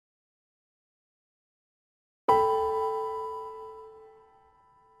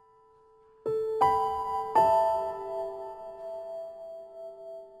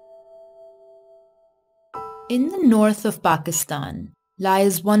In the north of Pakistan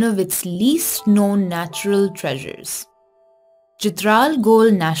lies one of its least known natural treasures, Chitral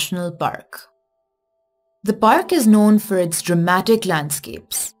National Park. The park is known for its dramatic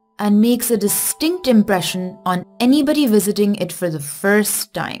landscapes and makes a distinct impression on anybody visiting it for the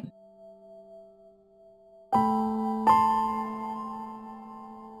first time.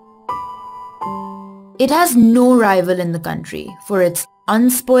 It has no rival in the country for its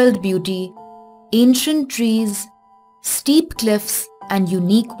unspoiled beauty, ancient trees, steep cliffs, and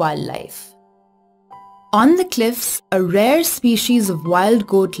unique wildlife. On the cliffs, a rare species of wild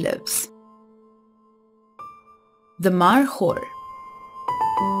goat lives, the markhor.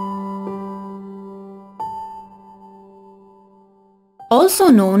 Also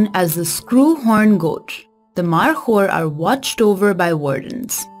known as the screw-horn goat, the markhor are watched over by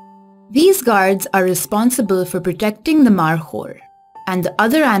wardens. These guards are responsible for protecting the markhor and the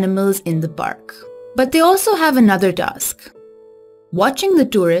other animals in the park. But they also have another task: watching the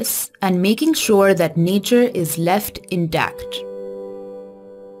tourists and making sure that nature is left intact.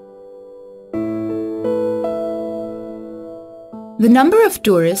 The number of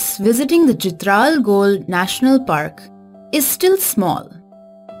tourists visiting the Chitral National Park is still small.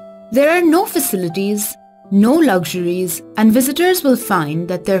 There are no facilities, no luxuries, and visitors will find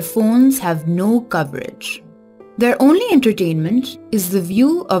that their phones have no coverage. Their only entertainment is the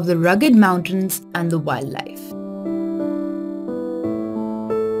view of the rugged mountains and the wildlife.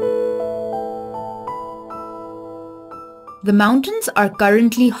 The mountains are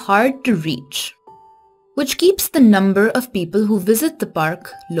currently hard to reach, which keeps the number of people who visit the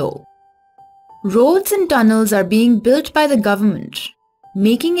park low. Roads and tunnels are being built by the government,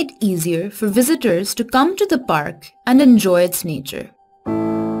 making it easier for visitors to come to the park and enjoy its nature.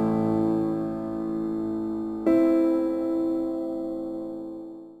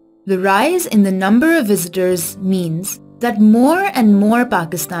 The rise in the number of visitors means that more and more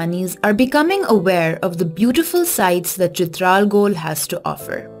Pakistanis are becoming aware of the beautiful sights that Chitral has to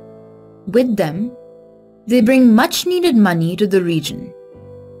offer. With them, they bring much needed money to the region,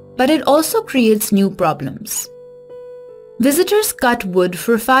 but it also creates new problems. Visitors cut wood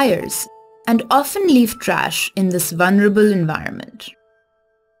for fires and often leave trash in this vulnerable environment.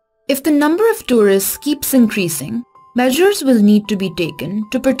 If the number of tourists keeps increasing, measures will need to be taken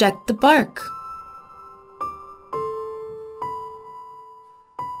to protect the park.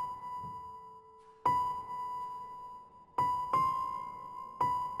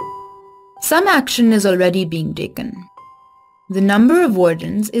 Some action is already being taken. The number of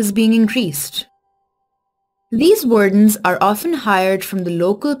wardens is being increased. These wardens are often hired from the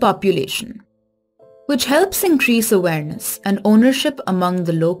local population, which helps increase awareness and ownership among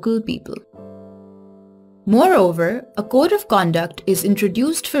the local people. Moreover, a code of conduct is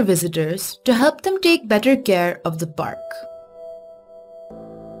introduced for visitors to help them take better care of the park.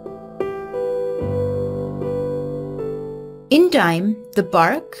 In time, the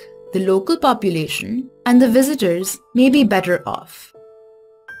park, the local population, and the visitors may be better off.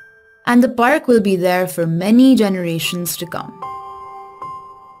 And the park will be there for many generations to come.